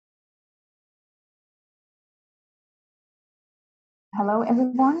Hello,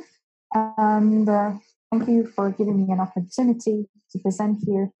 everyone, and thank you for giving me an opportunity to present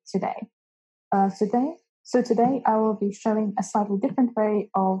here today. Today I will be showing a slightly different way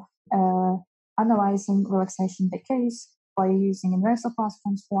of analyzing relaxation decays by using inverse Laplace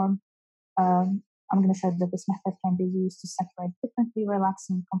transform. I'm going to show that this method can be used to separate differently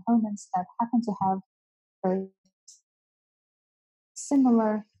relaxing components that happen to have very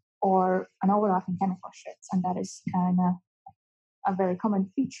similar or an overlapping chemical shifts, and that is kind of a very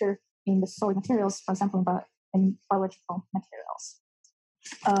common feature in the solid materials, for example, in biological materials.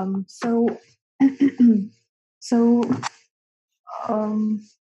 So in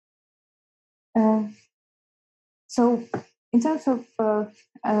terms of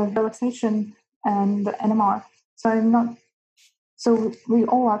relaxation and NMR, so we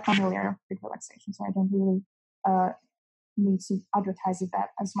all are familiar with relaxation, so I don't really need to advertise it that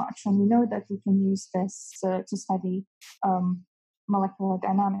as much. And we know that we can use this to study molecular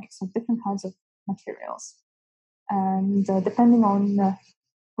dynamics of different kinds of materials. And depending on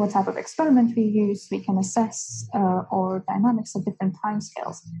what type of experiment we use, we can assess our dynamics at different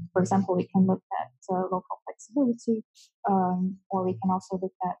timescales. For example, we can look at local flexibility, or we can also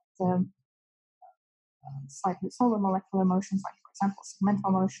look at slightly slower molecular motions, like, for example,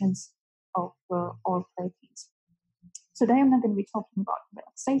 segmental motions of or proteins. Today, I'm not going to be talking about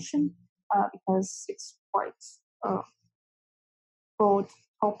relaxation because it's quite a broad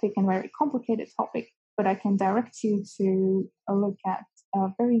topic and very complicated topic, but I can direct you to look at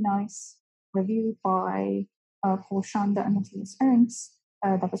a very nice review by Paul Schanda and Matthias Ernst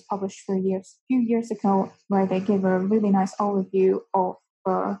that was published a few years ago, where they give a really nice overview of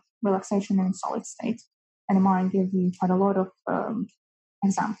relaxation in solid state NMR and give you quite a lot of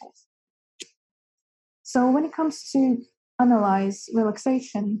examples. So when it comes to analyze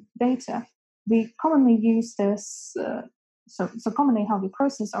relaxation data, we commonly use this. So commonly, how we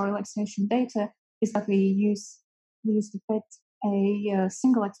process our relaxation data is that we use to fit a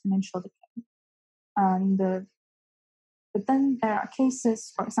single exponential decay. And but then there are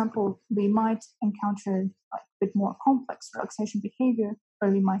cases, for example, we might encounter like a bit more complex relaxation behavior,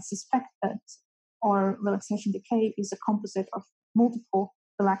 where we might suspect that our relaxation decay is a composite of multiple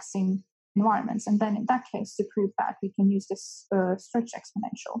relaxing environments. And then in that case, to prove that, we can use this stretch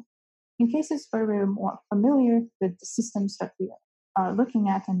exponential. In cases where we're more familiar with the systems that we are looking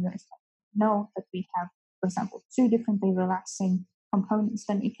at, and we know that we have, for example, two differently relaxing components,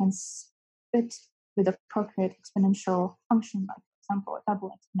 then we can fit with appropriate exponential function, like, for example, a double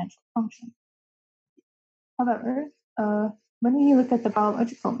exponential function. However, when we look at the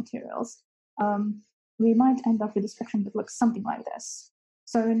biological materials, we might end up with a spectrum that looks something like this.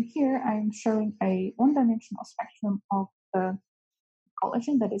 So in here, I'm showing a one-dimensional spectrum of the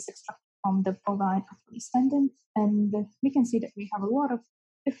collagen that is extracted from the bovine Achilles tendon, and we can see that we have a lot of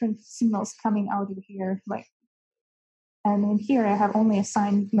different signals coming out of here. And in here, I have only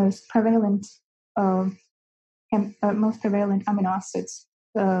assigned most prevalent amino acids.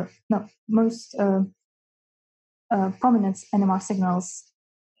 Most prominent NMR signals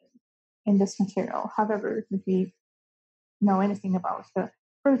in this material. However, if we know anything about the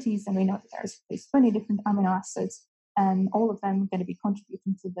proteins, then we know that there's at least 20 different amino acids, and all of them are going to be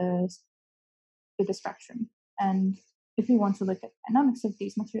contributing to the spectrum. And if we want to look at the dynamics of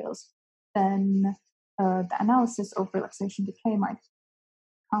these materials, then the analysis of relaxation decay might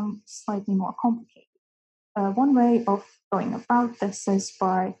become slightly more complicated. One way of going about this is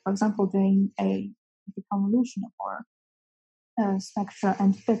by, for example, doing a deconvolution of our spectra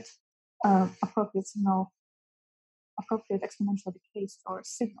and fit appropriate exponential decays to our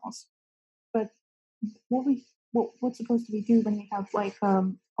signals. But what's supposed to we do when we have like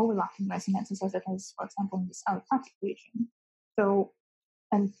overlapping resonances, as it is, for example, in this aliphatic region? So,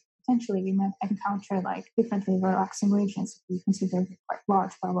 and potentially we might encounter like differently relaxing regions if we consider quite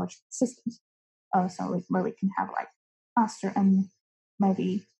large biological systems. Where we can have like faster and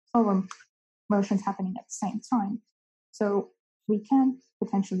maybe slower motions happening at the same time. So we can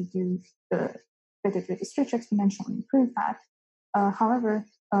potentially do the fit it with the stretch exponential and improve that. However,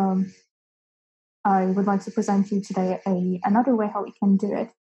 I would like to present you today another way how we can do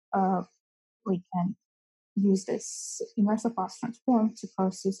it. We can use this inverse Laplace transform to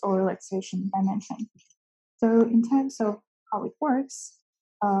process our relaxation dimension. So in terms of how it works,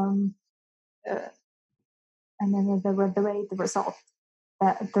 and then the way the result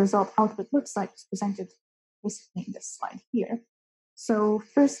output looks like is presented basically in this slide here. So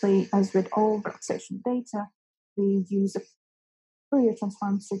firstly, as with all relaxation data, we use a Fourier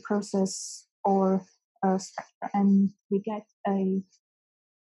transform to process our spectra, and we get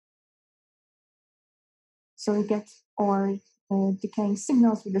our decaying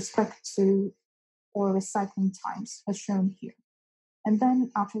signals with respect to or recycling times, as shown here. And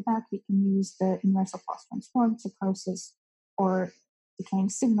then after that, we can use the inverse Laplace transform to process or decaying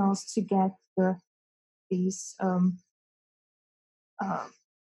signals to get these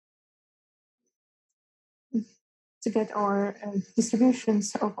to get our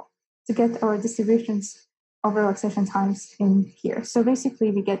distributions of relaxation times in here. So basically,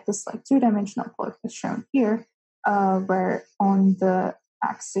 we get this like two-dimensional plot as shown here, where on the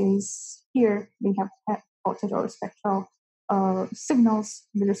axis here we have plotted our spectral signals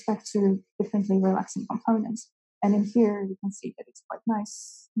with respect to differently relaxing components. And in here, we can see that it's quite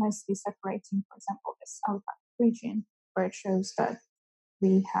nicely separating, for example, this aliphatic region, where it shows that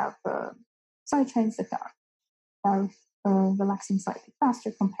we have side chains that are relaxing slightly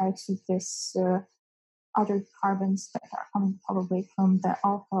faster compared to this other carbons that are coming probably from the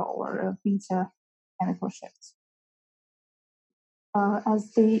alpha or beta chemical shifts.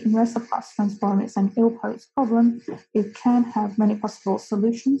 As the inverse Laplace transform is an ill-posed problem, it can have many possible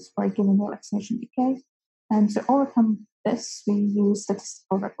solutions for a given relaxation decay. And to overcome this, we use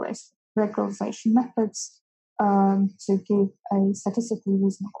statistical regularization methods to give a statistically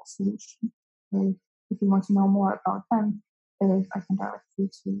reasonable solution. If you want to know more about them, I can direct you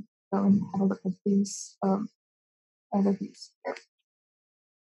to go and have a look at these reviews here.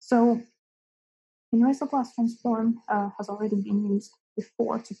 So, inverse Laplace transform has already been used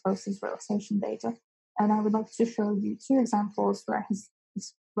before to process relaxation data, and I would like to show you two examples where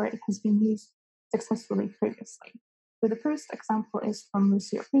it has been used successfully previously. So the first example is from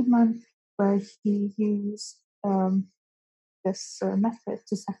Lucio Friedman, where he used this method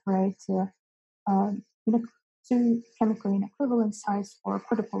to separate two chemically inequivalent sites for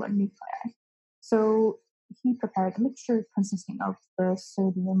protopolar nuclei. So he prepared a mixture consisting of the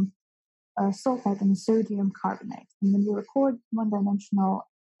sodium sulfate and sodium carbonate. And when you record one-dimensional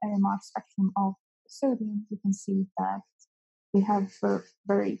NMR spectrum of sodium, you can see that we have a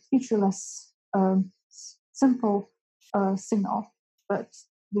very featureless, simple signal, but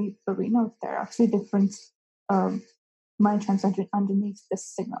we note there are two different line chains underneath this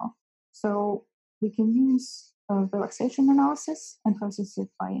signal. So we can use relaxation analysis and process it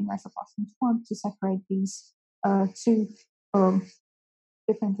by inverse Laplace transform to separate these two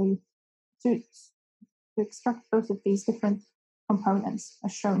differently, to extract both of these different components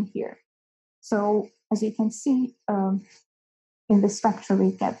as shown here. So as you can see, in the spectrum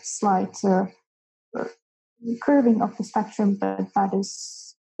we get slight curving of the spectrum, but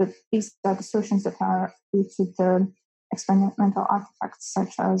these are distortions that are due to the experimental artifacts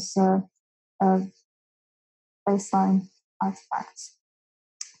such as baseline artifacts.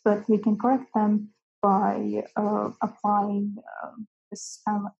 But we can correct them by applying this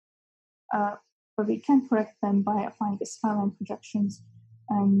but we can correct them by applying the skyline projections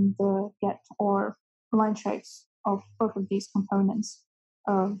and get our line shapes of both of these components.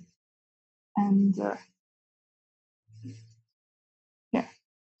 So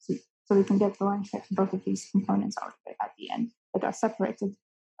we can get the line shapes of both of these components out at the end that are separated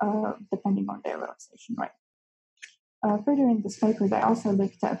depending on their relaxation rate. Further in this paper, they also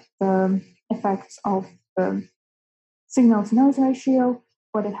looked at the effects of the signal-to-noise ratio,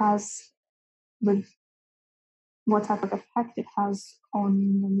 what type of effect it has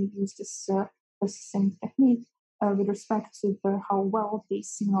on when we use this processing technique with respect to how well these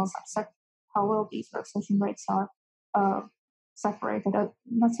signals are how well these relaxation rates are separated,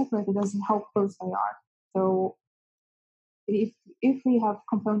 not separated as in how close they are. So if we have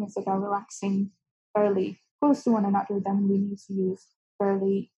components that are relaxing fairly close to one another, then we need to use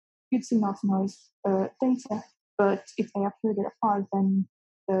fairly good signal-to-noise data. But if they are further apart, then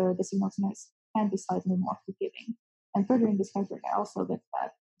the signal-to-noise can be slightly more forgiving. And further in this paper, they also looked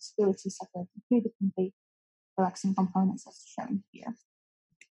at the possibility of separating three differently relaxing components as shown here.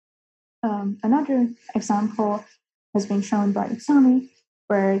 Another example has been shown by Rossini,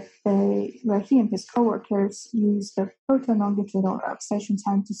 where he and his coworkers used the proto-longitudinal relaxation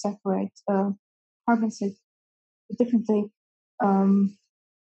time to separate carbons differently,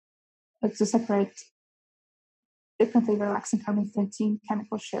 to separate differently relaxing carbon-13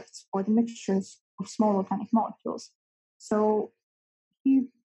 chemical shifts for the mixtures of small organic molecules. So he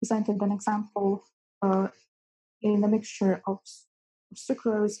presented an example in a mixture of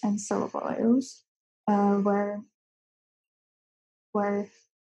sucrose and cellulose, where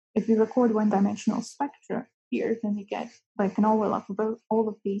if we record one-dimensional spectra here, then we get like an overlap of all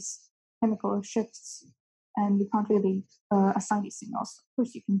of these chemical shifts, and we can't really assign these signals. Of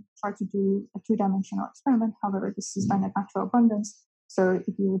course, you can try to do a two-dimensional experiment. However, this is done at natural abundance, So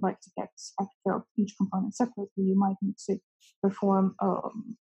if you would like to get spectra of each component separately, you might need to perform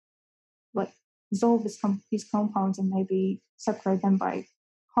dissolve these compounds and maybe separate them by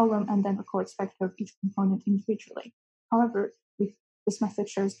column and then record spectra of each component individually. However, this method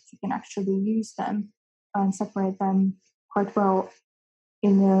shows that you can actually use them and separate them quite well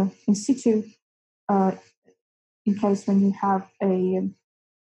in situ, in case when you have a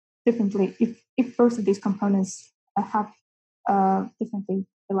differently, if both of these components have different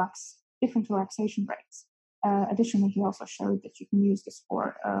relaxation rates. Additionally, he also showed that you can use this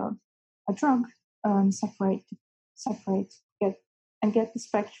for a drug, get the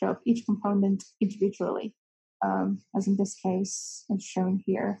spectra of each component individually, as in this case, as shown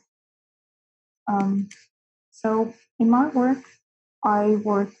here. So in my work, I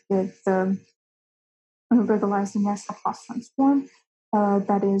work with regularizing Laplace transform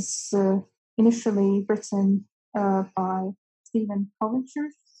that is initially written by Stephen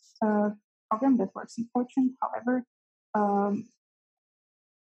Collinger's program that works in Fortran. However,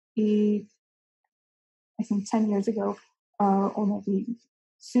 I think 10 years ago, or maybe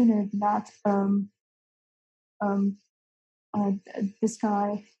sooner than that, this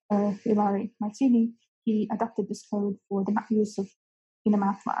guy, Ilari Martini, he adapted this code for the use of in a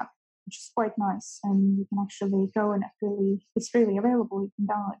math lab, which is quite nice. And you can actually go and it's freely available. You can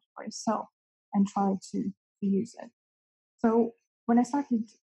download it for yourself and try to use it. So when I started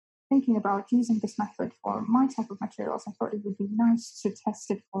thinking about using this method for my type of materials, I thought it would be nice to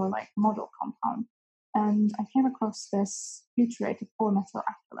test it for like a model compound. And I came across this butyrated 4-methyl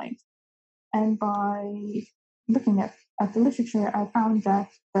acrylate. And by looking at the literature, I found that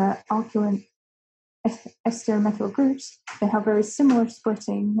the alkyl and ester methyl groups, they have very similar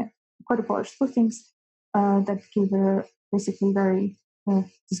splitting, quadrupolar splittings that give basically very,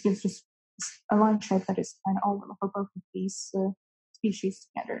 this gives just a line shape that is kind of all for both of these species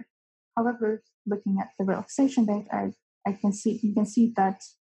together. However, looking at the relaxation data, you can see that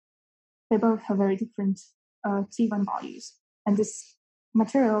they both have very different T1 values. And this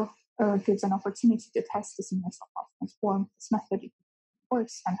material gives an opportunity to test this inverse Laplace transform, this method, if it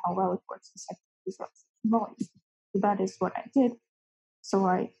works, and how well it works to set these relaxation values. So that is what I did. So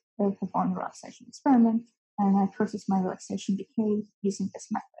I performed a relaxation experiment, and I processed my relaxation decay using this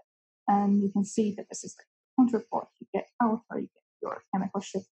method. And you can see that this is like a counterpart. You get alpha, you get your chemical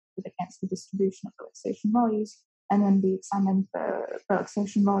shift against the distribution of relaxation values. And when we examine the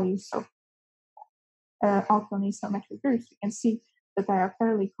relaxation values of alkyl and isometric groups, we can see that they are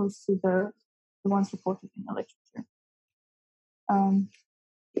fairly close to the ones reported in the literature.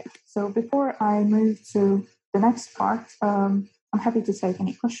 So before I move to the next part, I'm happy to take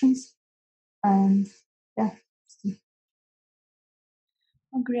any questions. And yeah.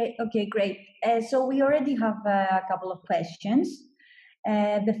 Oh, great. Okay, great. So we already have a couple of questions.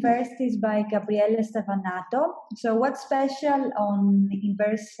 The first is by Gabriele Stefanato. So what's special on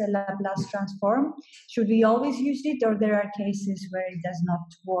inverse Laplace transform? Should we always use it, or there are cases where it does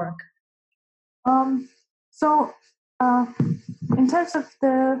not work? In terms of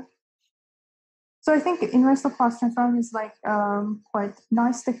so I think inverse Laplace transform is like quite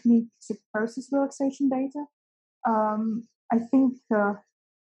nice technique to process relaxation data. I think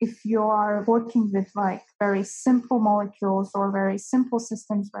if you are working with like very simple molecules or very simple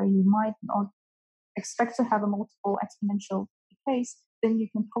systems where you might not expect to have a multiple exponential decays, then you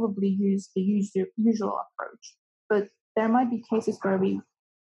can probably use the usual approach. But there might be cases where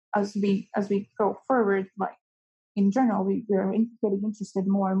as we go forward, like in general, we are getting interested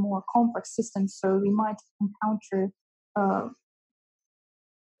in more and more complex systems. So we might encounter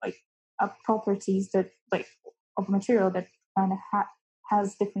properties that like of material that kind of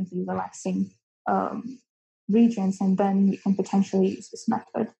has differently relaxing regions, and then we can potentially use this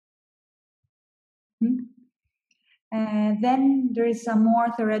method. Mm-hmm. And then there is a more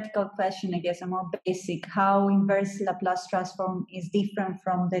theoretical question, I guess, a more basic, how inverse Laplace transform is different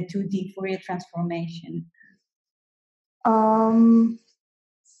from the 2D Fourier transformation. I'm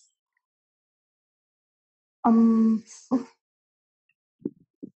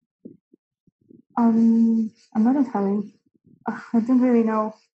not entirely. I don't really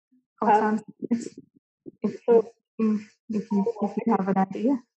know how to answer it. If you have an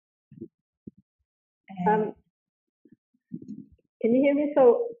idea. Can you hear me?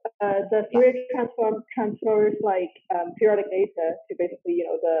 So the Fourier transform transfers like periodic data to basically,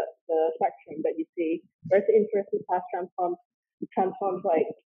 the spectrum that you see, whereas the inverse Laplace transforms like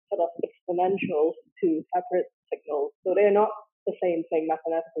sort of exponentials to separate signals. So they're not the same thing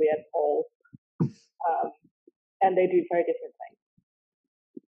mathematically at all, and they do very different things.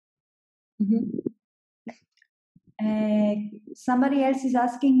 Mm-hmm. Somebody else is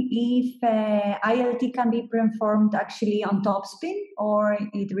asking if ILT can be performed actually on topspin, or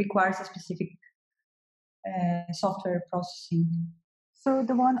it requires a specific software processing. So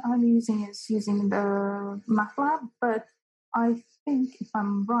the one I'm using is using the MATLAB, but I think, if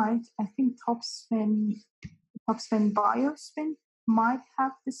I'm right, I think Topspin BioSpin might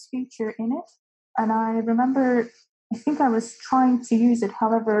have this feature in it. And I remember, I think I was trying to use it.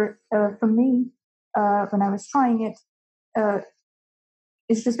 However, for me, when I was trying it,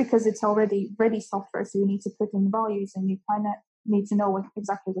 it's just because it's already ready software, so you need to put in values, and you kind of need to know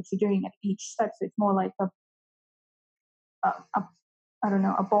exactly what you're doing at each step. So it's more like a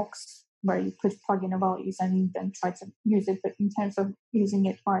box where you plug in the values and then try to use it. But in terms of using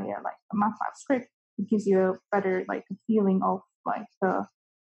it via like a MATLAB script, it gives you a better feeling of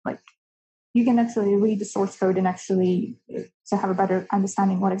you can actually read the source code and actually to have a better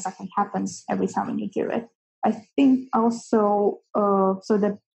understanding what exactly happens every time when you do it. I think also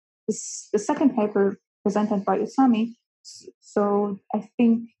the second paper presented by Usami, so I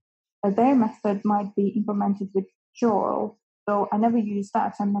think their method might be implemented with Joel. So I never used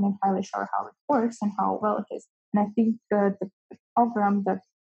that. I'm not entirely sure how it works and how well it is. And I think the program that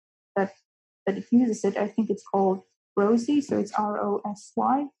it uses it, I think it's called Rosy. So it's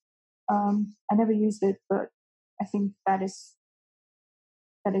ROSY. I never used it, but I think that is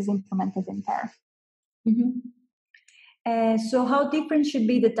implemented in there. Mm-hmm. So how different should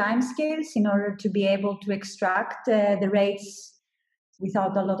be the timescales in order to be able to extract the rates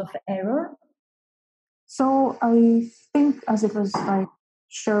without a lot of error? So I think, as it was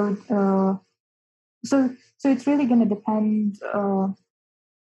showed, so it's really going to depend. So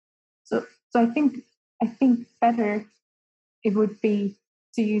I think better it would be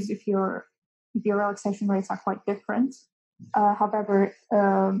to use if your relaxation rates are quite different. However,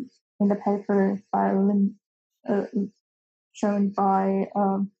 in the paper by shown by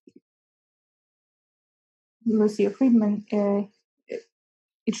Lucia Friedman,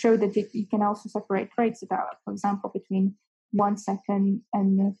 it showed that you can also separate rates about, for example, between 1 second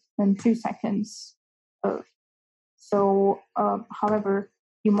and 2 seconds. However,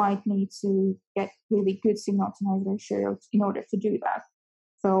 you might need to get really good signal to noise ratio in order to do that.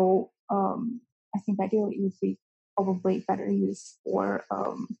 So I think ideally it would be probably better used for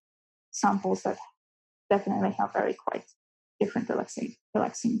samples that definitely have very quite different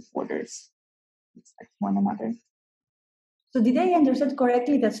relaxing orders with one another. So did I understand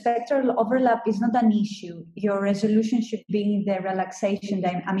correctly that spectral overlap is not an issue? Your resolution should be the relaxation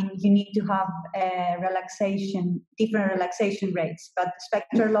time. I mean, you need to have different relaxation rates, but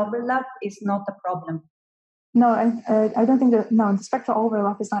spectral overlap is not a problem. No, I don't think the spectral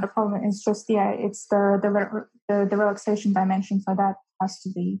overlap is not a problem. It's just it's the relaxation dimension, so that has to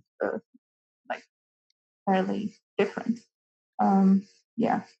be fairly different.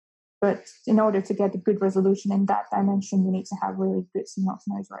 But in order to get a good resolution in that dimension, you need to have really good signal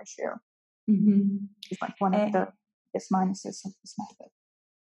to noise ratio. Mm-hmm. It's one of the minuses of this method.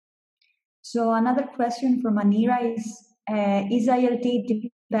 So another question from Anira is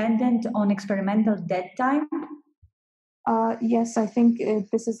ILT dependent on experimental dead time? Yes, I think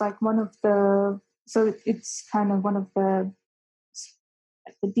this is one of the, so it's kind of one of the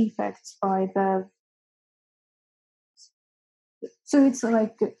defects by the, so it's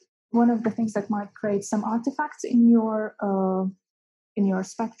one of the things that might create some artifacts in your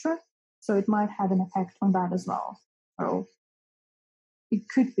spectra. So it might have an effect on that as well. So it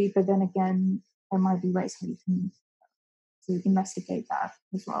could be, but then again, there might be ways how you can to investigate that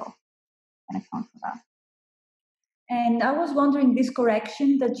as well and account for that. And I was wondering, this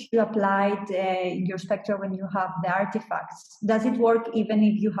correction that you applied in your spectra when you have the artifacts, does it work even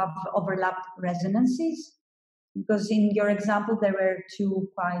if you have overlapped resonances? Because in your example, there were two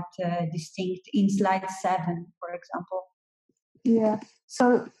quite distinct in slide 7, for example. Yeah.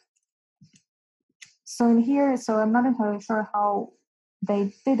 So in here, so I'm not entirely sure how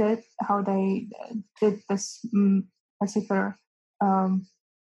they did it, how they did this particular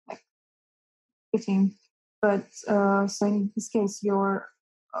fitting. But so in this case,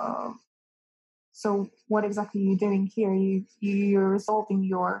 so what exactly are you doing here? You're resolving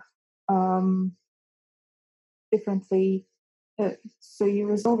your differently. So you're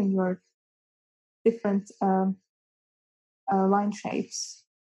resolving your different line shapes,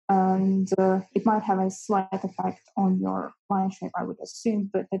 and it might have a slight effect on your line shape, I would assume.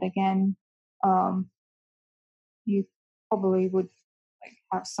 But then again, you probably would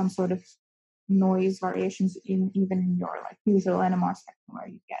have some sort of noise variations even in your usual NMR spectrum where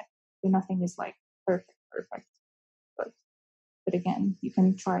you get, so nothing is perfect, but But again, you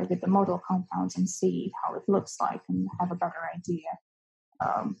can try with the model compounds and see how it looks like and have a better idea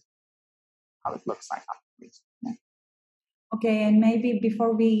how it looks like afterwards. Yeah. Okay, and maybe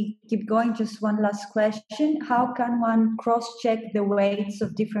before we keep going, just one last question. How can one cross-check the weights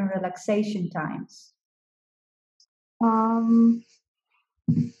of different relaxation times?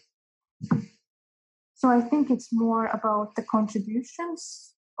 So I think it's more about the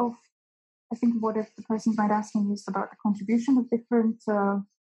contributions of, I think what if the person might asking is about the contribution of different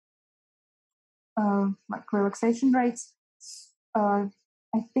like relaxation rates.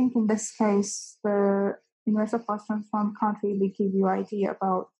 I think in this case, the universal Fourier transform can't really give you idea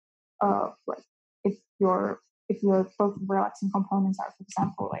about like if your both relaxing components are, for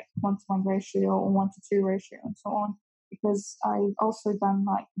example, like 1-to-1 ratio or 1-to-2 ratio and so on. Because I've also done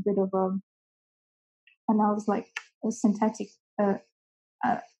like a bit of analysis, like a synthetic.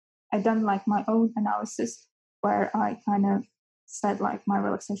 I've done like my own analysis where I kind of said like my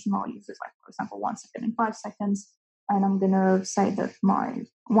relaxation values is like, for example, 1 second and 5 seconds. And I'm going to say that my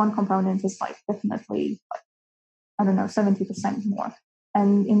one component is like definitely, like, I don't know, 70% more.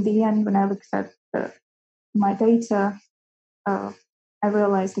 And in the end, when I looked at my data, I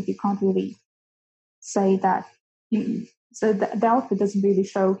realized that you can't really say that. So the output doesn't really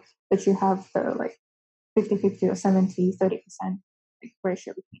show that you have the like 50-50 or 70-30%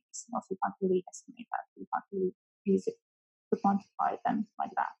 ratio between these signals. You can't really estimate that. You can't really use it to quantify them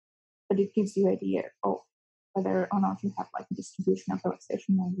like that. But it gives you an idea of whether or not you have like a distribution of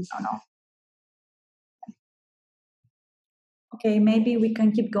relaxation values or not. Okay, maybe we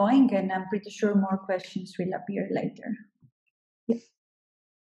can keep going, and I'm pretty sure more questions will appear later. Yeah.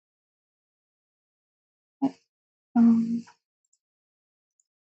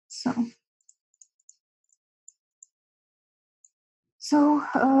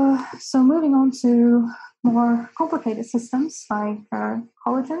 So moving on to more complicated systems like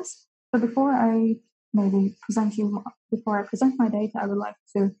collagens. So before I present my data, I would like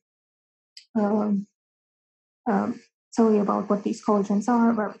to tell you about what these collagens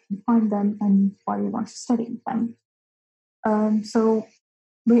are, where we can find them, and why we want to study them. So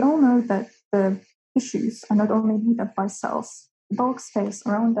we all know that the tissues are not only made up by cells. The bulk space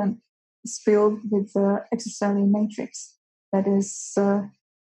around them is filled with the extracellular matrix that is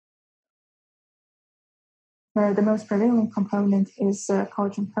where the most prevalent component is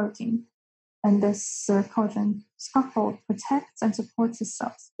collagen protein. And this collagen scaffold protects and supports the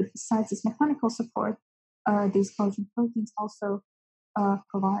cells. But besides its mechanical support, these collagen proteins also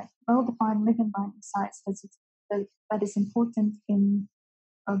provide well-defined ligand binding sites that is important in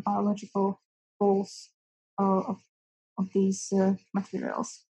biological goals of these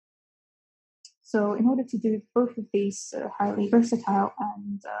materials. So in order to do both of these highly versatile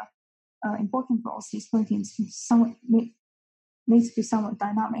and important roles, these proteins need to be somewhat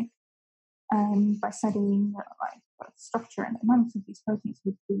dynamic. And by studying structure and dynamics of these proteins,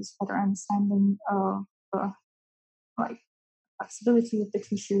 we produce better understanding of like flexibility of the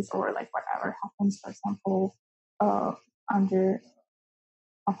tissues, or like whatever happens, for example, under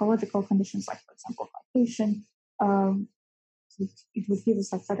pathological conditions, like for example glycation. It would give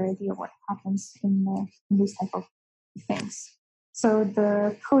us like better idea of what happens in these type of things. So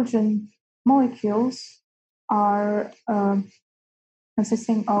the collagen molecules are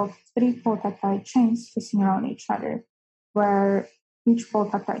consisting of 3 polypeptide chains twisting around each other, where each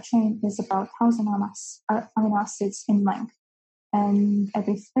polypeptide chain is about 1,000 amino acids in length, and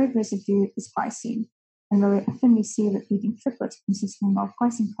every third residue is glycine. And very often we see repeating triplets consisting of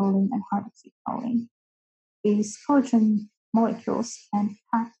glycine choline and hydroxycholine. These collagen molecules can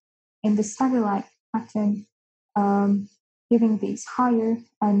pack in the stagger-like pattern, giving these higher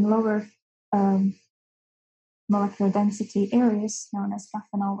and lower molecular density areas known as gap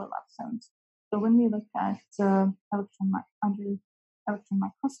and overlap zones. So when we look at under electron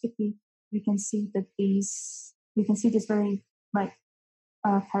microscopy, we can see this very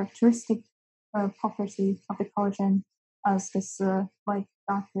characteristic property of the collagen as this light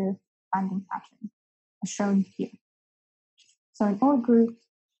darker banding pattern, as shown here. So in our group,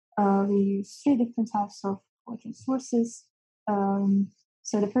 we use 3 different types of collagen sources.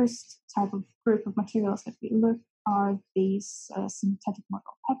 So the first type of group of materials that we look are these synthetic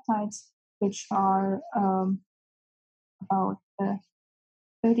model peptides, which are about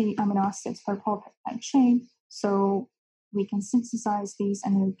 30 amino acids per polypeptide chain. So we can synthesize these,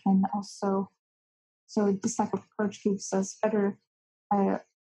 and we can also, so this type of approach gives us better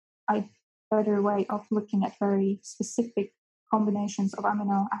way of looking at very specific combinations of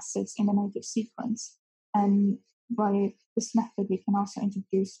amino acids in a native sequence. And by this method, we can also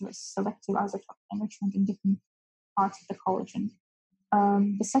introduce selective isotopic enrichment in different parts of the collagen.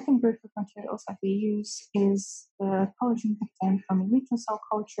 The second group of materials that we use is the collagen obtained from in vitro cell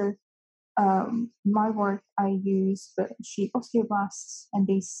culture. In my work, I use the sheep osteoblasts, and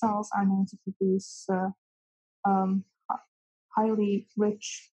these cells are known to produce highly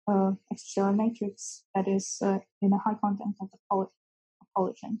rich extracellular matrix that is in a high content of the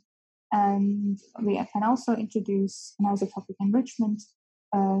collagen. And we can also introduce an isotopic enrichment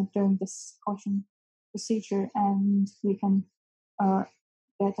during this collagen procedure, and we can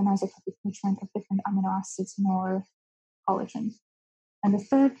get an isotopic enrichment of different amino acids in our collagen. And the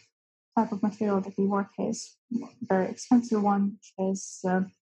third type of material that we work is a very expensive one, which is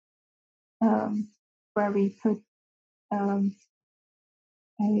where we put a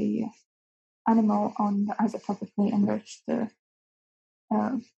animal on the isotopically enriched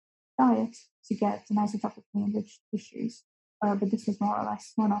diet to get an isotopically enriched tissues. But this is more or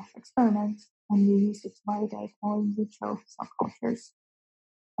less one-off experiment, and we use it to validate our in vitro cell cultures.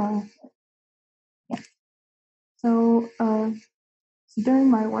 So during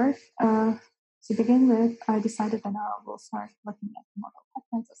my work, to begin with, I decided that I will start looking at model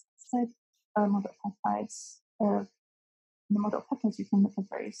peptides. As I said, model peptides. In the model peptides, you can look at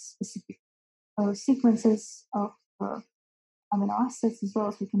very specific sequences of amino acids, as well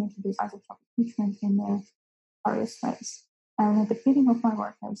as we can introduce isotopic enrichment in various ways. And at the beginning of my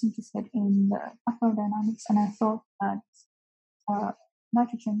work, I was interested in the background dynamics, and I thought that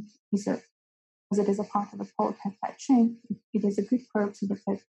nitrogen is as it is a part of the polypeptide chain, it is a good probe to look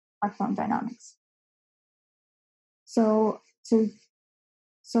at background dynamics. So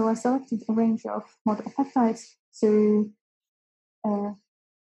I selected a range of model peptides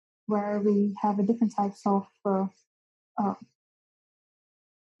where we have different types of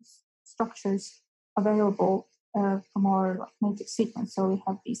structures available from our matrix sequence. So we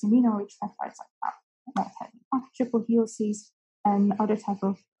have these amino-rich peptides like having triple helices, and other type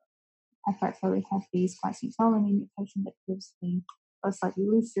of peptides where we have these glycine-alanine mutation that gives the slightly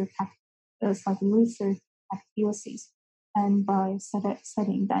looser helices. And by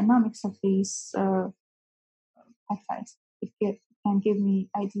studying dynamics of these peptides, it can give me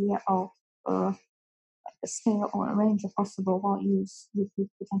idea of a scale or a range of possible values we could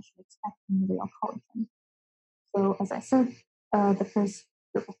potentially expect in the real collagen. So as I said, the first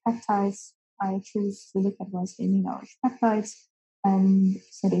group of peptides I choose to look at was the amino-rich peptides. And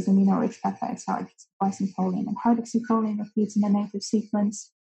so these amino-rich peptides are glycine-choline and hydroxycholine repeats in the native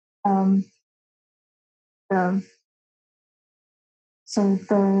sequence. So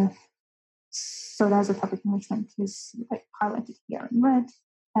the isotopic enrichment is highlighted here in red,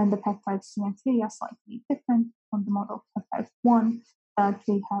 and the peptides 2 and 3 are slightly different from the model peptide 1, that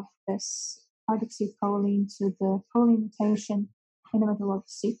we have this hydroxycholine to the choline mutation in the middle of the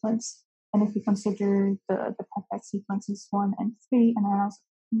sequence. And if we consider the peptide sequences 1 and 3 and our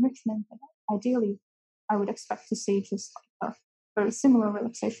enrichment, ideally, I would expect to see just like a very similar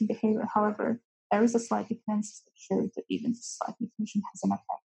relaxation behavior. However, there is a slight difference that shows that even this slight mutation has an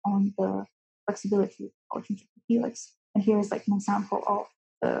effect on the flexibility of the collagen helix. And here is like an example of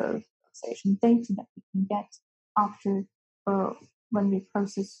the relaxation data that we can get after when we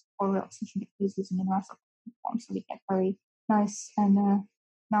process for relaxation decrease using an isotopic form. So we get very nice and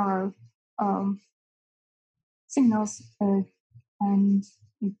narrow signals, and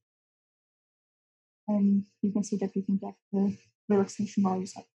you can see that we can get the relaxation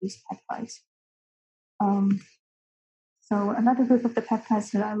values of these peptides. So another group of the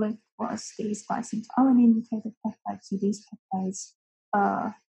peptides that I looked was these glycine-alanine mutated peptides. So these peptides,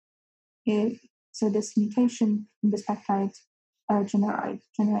 so this mutation in this peptide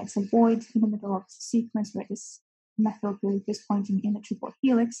generates a void in the middle of the sequence where this methyl group is pointing in a triple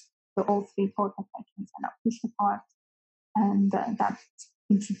helix. So all 3 polypeptide chains are now pushed apart, and that,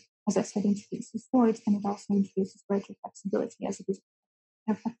 as I said, introduces void, and it also introduces greater flexibility as it is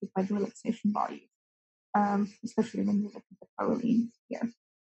affected by the relaxation value, especially when you look at the proline here.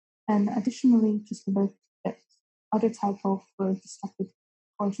 And additionally, just to look at other type of destructive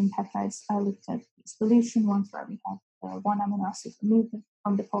collagen peptides, I looked at these deletion ones where we have one amino acid removed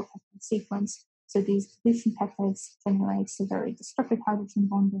from the polypeptide sequence. So these deletion peptides generate a very destructive hydrogen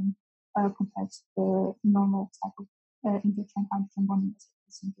bonding compared to the normal type of interchain hydrogen bonding as it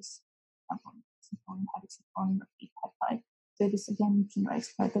is in this hydroxycholine repeat peptide. So this again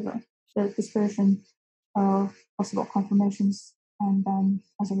generates quite the dispersion of possible conformations, and then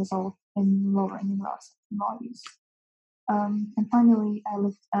as a result in lowering in relaxation values. And finally, I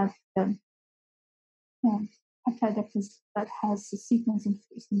looked at the peptide that has a sequence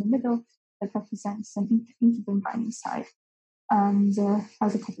introduced in the middle that represents an integrin binding site. And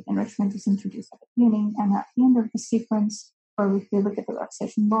isotopic enrichment is introduced at the beginning, and at the end of the sequence, or if you look at the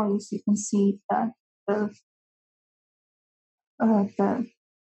relaxation values, you can see that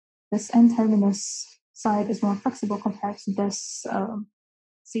this N-terminus side is more flexible compared to this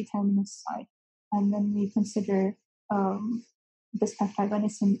C-terminus side. And when we consider this peptide when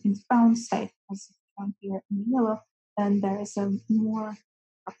it's in its bound state, as shown here in the yellow, then there is a more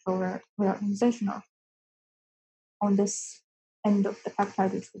structural reorganization on this end of the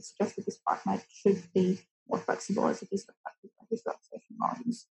peptide, which would suggest that this partner should be more flexible as it is reflected by these relaxation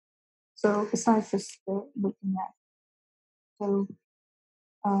values. So besides just looking at the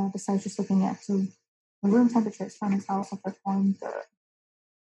room temperature experiments, I also performed the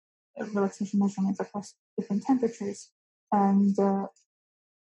relaxation measurements across different temperatures, and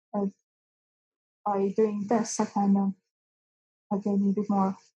by doing this, I kind of gave me a bit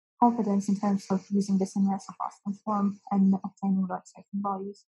more confidence in terms of using this inverse Laplace transform and obtaining relaxation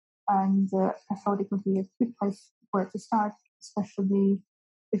values. And I thought it would be a good place where to start, especially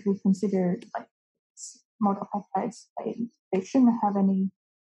if we consider like model peptides. They shouldn't have any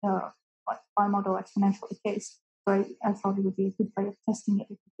like bimodal exponential decays. So I thought it would be a good way of testing it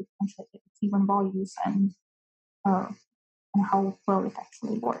if we could potentially get T1 values and how well it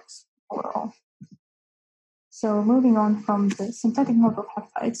actually works overall. So moving on from the synthetic model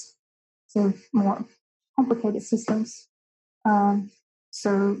peptides to more complicated systems.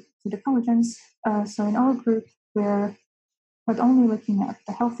 So to the collagens. So in our group, we're not only looking at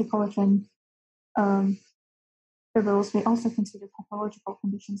the healthy collagen fibrils, we also consider pathological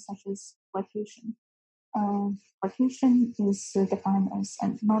conditions such as glycation. Glycation is defined as a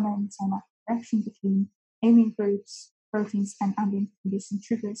non-enzymatic reaction between amine groups, proteins, and ambient-producing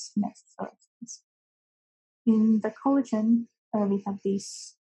sugars in exoskeleton. In the collagen, we have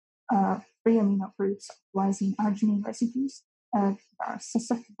these free amino groups of lysine arginine residues that are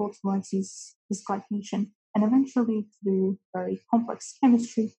susceptible towards this glycation, and eventually, through very complex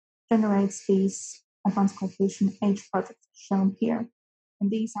chemistry, generates these advanced glycation H products shown here.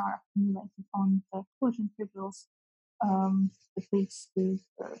 And these are accumulated on the collagen fibrils, that leads to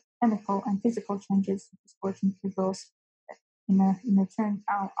chemical and physical changes of these collagen fibrils that in turn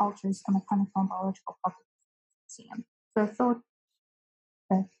alters the mechanical and biological properties. So I thought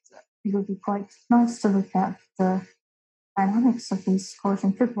that it would be quite nice to look at the dynamics of these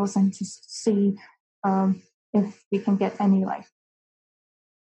collagen fibrils and just see if we can get any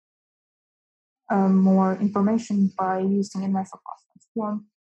more information by using inverse Laplace transform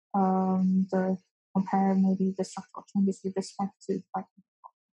to compare maybe the structural changes with respect to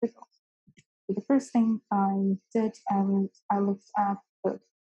fibrils. So the first thing I did, I looked at the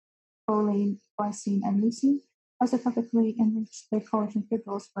choline, glycine, and leucine isotopically enriched the collagen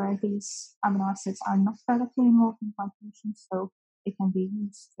fibrils where these amino acids are not directly involved in glycation, so they can be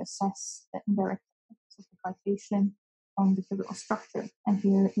used to assess the indirect effects of the glycation on the fibril structure. And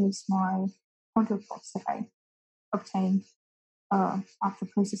here is my control plots that I obtained after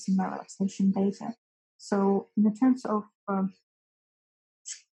processing my relaxation data. So in the terms of,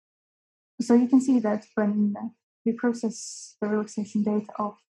 so you can see that when we process the relaxation data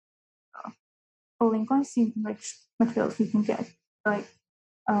of choline glycine enriched materials, we can get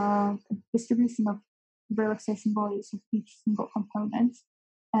distribution of relaxation values of each single component.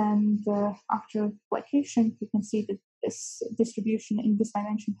 And after glycation, you can see that this distribution in this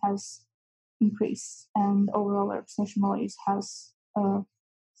dimension has increased, and overall relaxation values has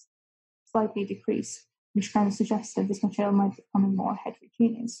slightly decreased, which kind of suggests that this material might be becoming more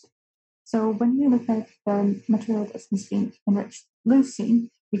heterogeneous. So when we look at the material that has been enriched leucine,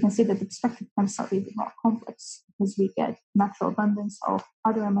 we can see that the spectrum becomes slightly a bit more complex because we get natural abundance of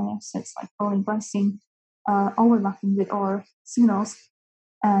other amino acids like choline, glycine, overlapping with our signals,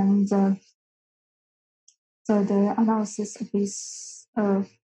 and so the analysis of these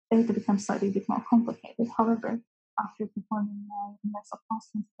data becomes slightly a bit more complicated. However, after performing my inverse Laplace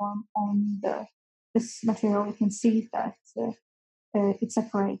transform on this material, we can see that it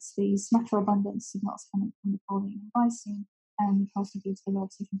separates these natural abundance signals coming from the choline and glycine, and it also gives the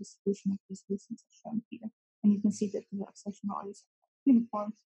relaxation distribution of these leucines as shown here. And you can see that the relaxation values are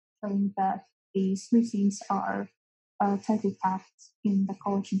uniform, showing that these leucines are tightly packed in the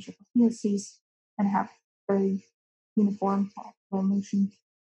collagen chip of helices and have very uniform molecular motion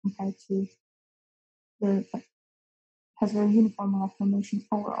compared to has very uniform molecular motion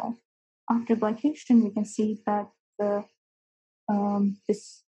overall. After glycation, we can see that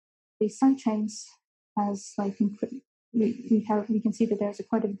these side chains has we can see that there's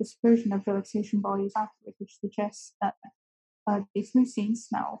quite a dispersion of relaxation values afterward, which suggests that these leucines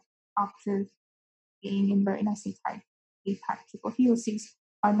now, after being in very nicely tight the particle helices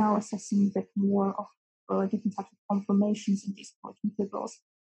are now assessing a bit more of different types of conformations in these collagen fibrils.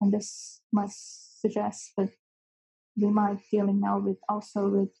 And this must suggest that we might be dealing now with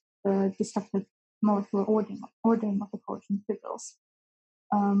the destructive molecular ordering of the collagen fibrils.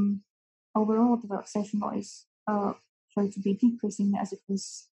 Overall, the relaxation noise showed to be decreasing as it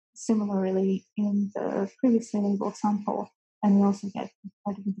was similarly in the previously labeled sample, and we also get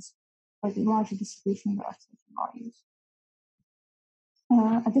quite a larger distribution of relaxation values.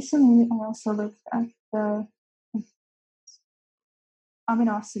 Additionally, I also looked at the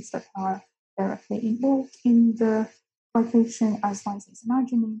amino acids that are directly involved in the glycation as lysines and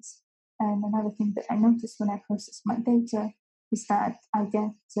arginines. And another thing that I noticed when I processed my data is that I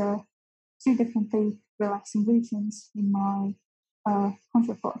get two differently relaxing regions in my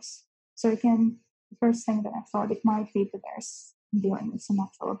control plots. So again, the first thing that I thought it might be that there's dealing with some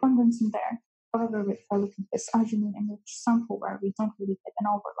natural abundance in there. However, if I look at this arginine-enriched sample where we don't really get an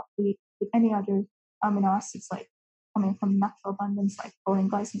overlap with any other amino acids like coming from natural abundance like choline,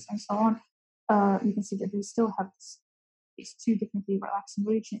 glycines, and so on, you can see that we still have these two differently relaxing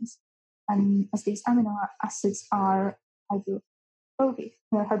regions. And as these amino acids are hydrophilic,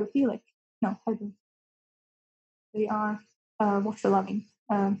 they are water-loving,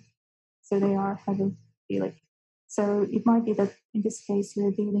 so they are hydrophilic. So it might be that in this case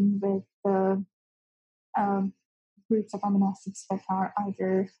we're dealing with groups of amino acids that are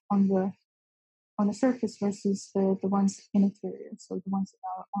either on the surface versus the ones in the interior. So the ones that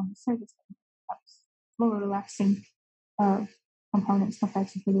are on the surface have slower relaxing components compared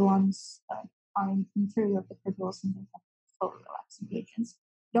to the ones that are in the interior of the fibrils and they have slower relaxing agents.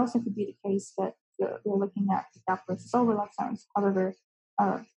 It also could be the case that we're looking at the gap versus overlap terms. However,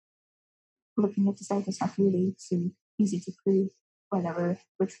 looking at this data is not really too easy to prove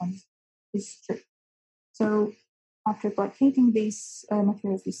which one is true. So after glycating these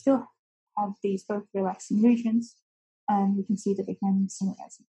materials, we still have these both relaxing regions, and we can see that again, similar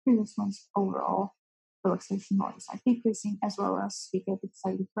as in the previous ones, overall relaxation values are decreasing, as well as we get the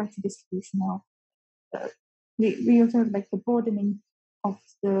slightly greater distribution of we observe like the broadening of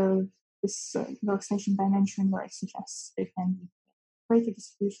this relaxation dimension, where it suggests there can be greater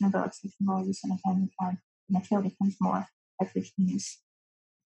distribution of relaxation values, and again, the material becomes more heterogeneous.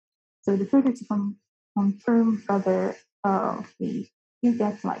 So the further to confirm whether we do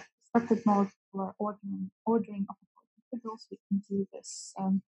get like structured molecular ordering of the fibrils, we can do this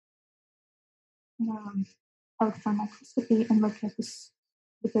electron microscopy and look at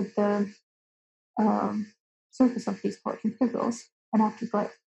the surface of these collagen fibrils. And after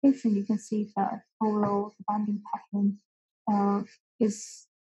glycation, you can see that overall the binding pattern is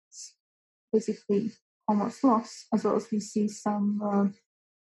basically almost lost, as well as we see some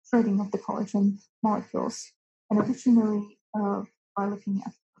shredding of the collagen molecules. And additionally, by looking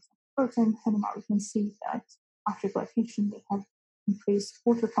at protein NMR, we can see that after glycation, they have increased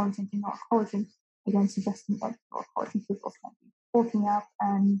water content in our collagen, again suggesting that our collagen fibrils might be bulking up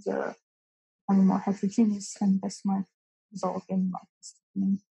and becoming more heterogeneous, and this might result in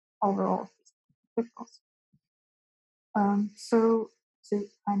like overall fibrils. So to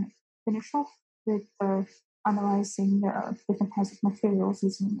kind of finish off with analyzing different kinds of materials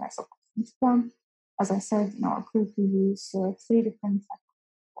using form. As I said, in our group we use 3 different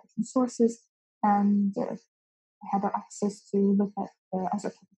sources, and I had access to look at the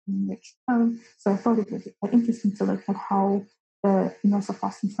isotopically enriched foam. So I thought it would be quite interesting to look at how the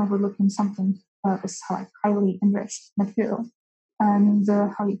immunosuppressant foam would look in something this highly enriched material. And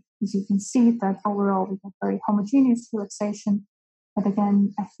as you can see, that overall we get very homogeneous relaxation. But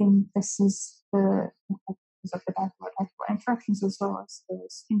again, I think this is the effect of the dipolar interactions, as well as the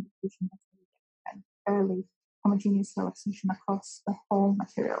skin diffusion that we get fairly homogeneous relaxation across the whole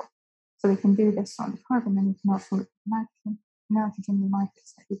material. So we can do this on the carbon, and we can also look at nitrogen. Nitrogen, we might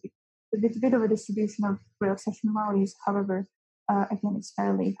get a bit of a distribution of relaxation values. However, again, it's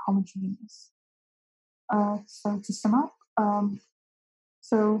fairly homogeneous. So to sum up,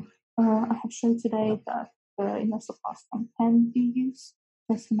 I have shown today that the universal class one can be used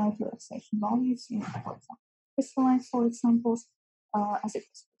to estimate relaxation values in, for example, crystalline solid samples, as it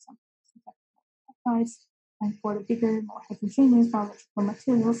is, for example, peptides. And for the bigger, more heterogeneous biological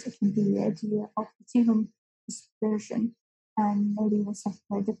materials, it can be the idea of even dispersion and maybe even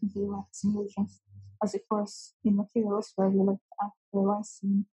separate differently relaxing regions, as it was in materials where we looked at the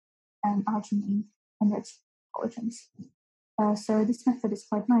lysine and arginine enriched collagens. So this method is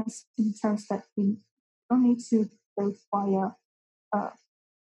quite nice in terms that we don't need to go via a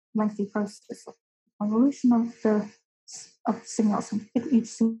lengthy process of convolution of the signals and fit each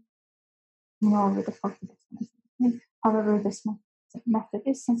signal with the focus explanation. However, this method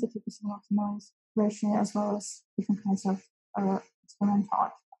is sensitive to signal-to-noise ratio as well as different kinds of experimental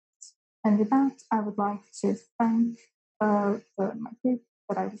artifacts. And with that, I would like to thank my group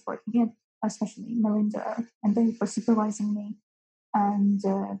that I was working in, especially Melinda and Dave for supervising me. And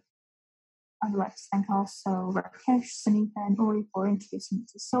I would like to thank also Venkatesh, Sunita, and Uri for introducing me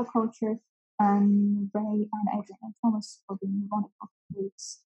to cell culture, and Ray and Adrian and Thomas for being wonderful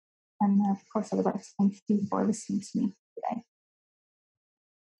colleagues. And of course, I would like to thank you for listening to me today.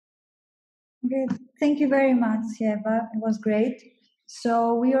 Good. Thank you very much, Ieva. It was great.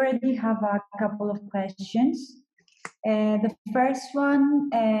 So we already have a couple of questions. The first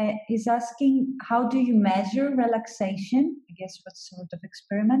one is asking, how do you measure relaxation? I guess what sort of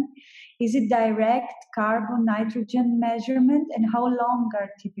experiment? Is it direct carbon, nitrogen measurement? And how long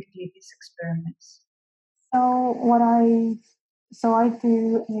are typically these experiments? So I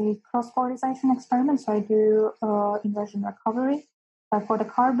do a cross-polarization experiment. So I do inversion recovery. For the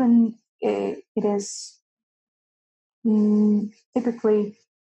carbon, it is typically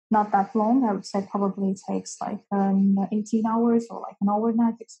not that long. I would say probably takes like 18 hours or like an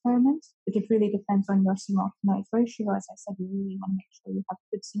overnight experiment. But it really depends on your signal-to-noise ratio. As I said, you really want to make sure you have a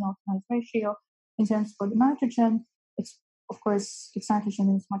good signal-to-noise ratio. In terms for the nitrogen, it's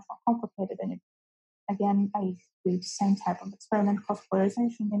nitrogen is much more complicated, and again, I do the same type of experiment,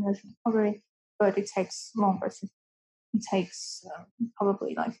 cross-polarization, inversion recovery, but it takes longer. So it takes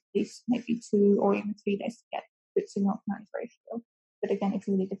probably like at least maybe 2 or even 3 days to get good signal-to-noise ratio. But again, it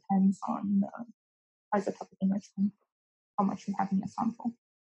really depends on the isotopic enrichment, how much you have in your sample.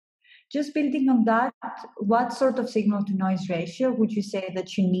 Just building on that, what sort of signal-to-noise ratio would you say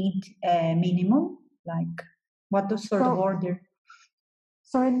that you need minimum? Like, what sort of order?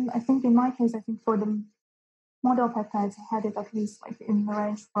 So I think in my case, I think for the model peptides, I had it at least like in the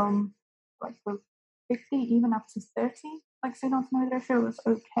range from like 50 even up to 30. Like signal-to-noise ratio was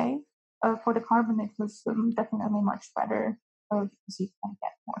okay. For the carbon, it was definitely much better because you can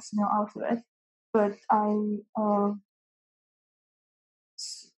get more signal out of it. But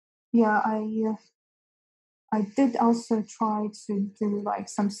I did also try to do like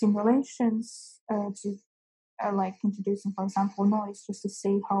some simulations to like introducing, for example, noise, just to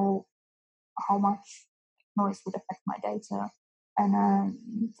see how much noise would affect my data,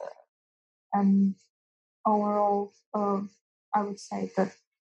 and overall, I would say that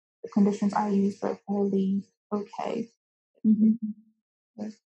the conditions I used were fairly okay.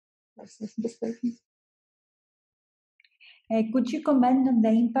 Could you comment on the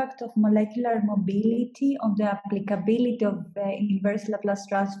impact of molecular mobility on the applicability of inverse Laplace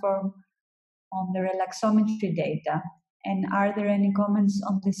transform on the relaxometry data? And are there any comments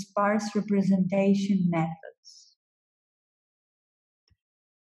on the sparse representation methods?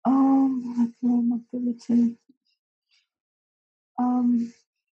 Molecular mobility.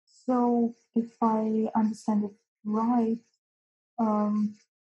 So if I understand it right, I'm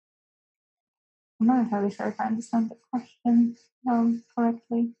not entirely sure if I understand the question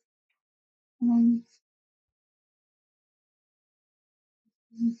correctly. I'm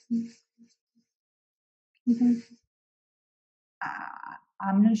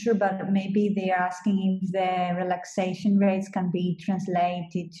not sure, but maybe they're asking if the relaxation rates can be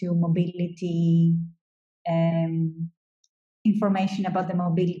translated to mobility information about the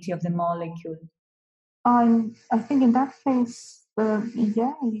mobility of the molecule. I think in that case,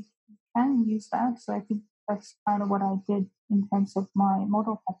 yeah, you can use that. So I think that's kind of what I did in terms of my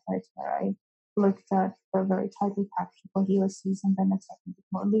model peptides, where I looked at the very tightly packed triple helices, and then it's like a bit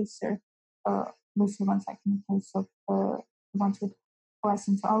more looser ones, like in the case of the ones with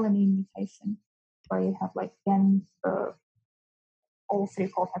fluorescent alanine mutation, where you have like again all 3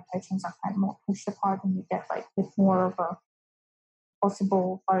 core peptide chains are kind of more pushed apart, and you get like a bit more of a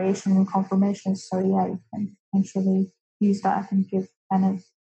possible variation in conformations. So yeah, you can potentially use that and give kind of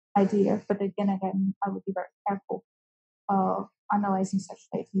idea. But again, I would be very careful analyzing such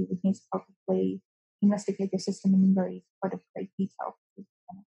data. You would need to probably investigate your system in very quite a great detail to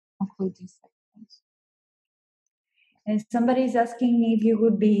kind of conclude these types of things. And somebody is asking if you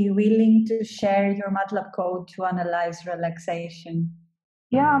would be willing to share your MATLAB code to analyze relaxation.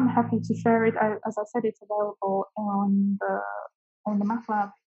 Yeah, I'm happy to share it. As I said, it's available on the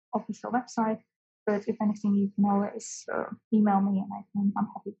MATLAB official website. But if anything, you can always email me, and I'm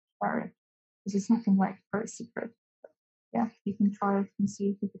happy to share it, because it's nothing like very secret. But yeah, you can try it and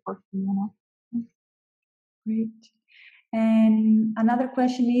see if it works for you or not. Great. And another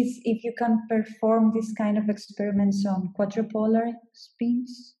question is if you can perform this kind of experiments on quadrupolar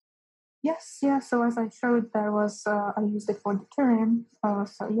spins. Yes, yeah. So as I showed, there was I used it for deuterium.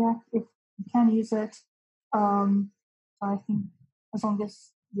 So yeah, if you can use it. I think as long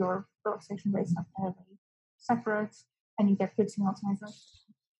as your relaxation rates are fairly separate and you get good signal to noise ratio,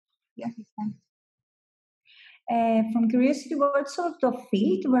 yeah, you can. From curiosity, what sort of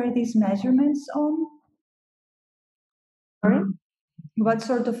field were these measurements on? Sorry? What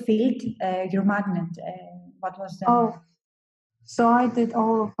sort of field, your magnet, what was the... Oh, so I did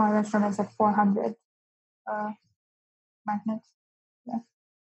all of my measurements at 400 magnets. Yeah.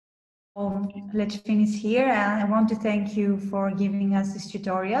 Let's finish here. And I want to thank you for giving us this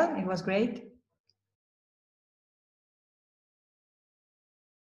tutorial. It was great.